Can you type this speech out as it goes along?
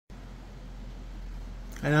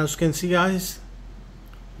And as you can see, guys,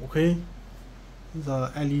 okay,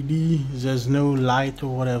 the LED, there's no light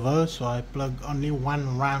or whatever, so I plug only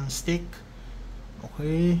one RAM stick,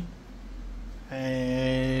 okay,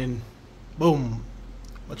 and boom,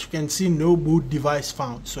 but you can see no boot device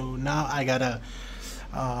found. So now I gotta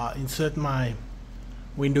insert my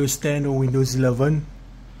Windows 10 or Windows 11.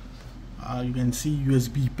 You can see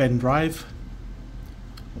USB pen drive,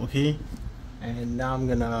 okay, and now I'm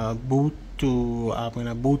gonna boot to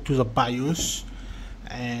the BIOS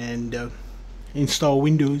and install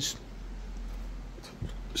Windows.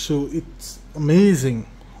 So it's amazing,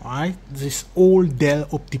 right? This old Dell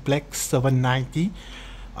Optiplex 790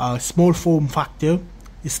 small form factor,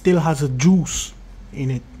 it still has a juice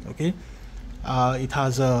in it, okay. It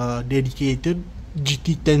has a dedicated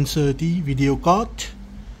GT 1030 video card,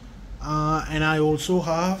 and I also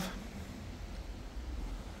have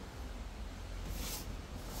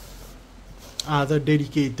other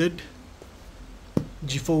dedicated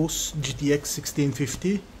GeForce GTX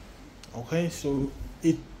 1650, okay. So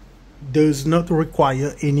it does not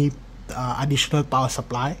require any additional power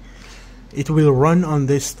supply. It will run on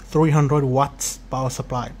this 300 watts power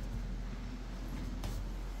supply.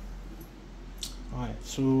 Alright,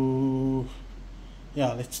 so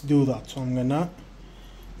yeah, let's do that. So I'm gonna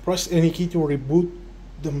press any key to reboot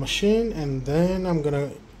the machine, and then I'm gonna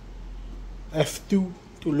F2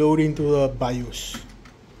 to load into the BIOS.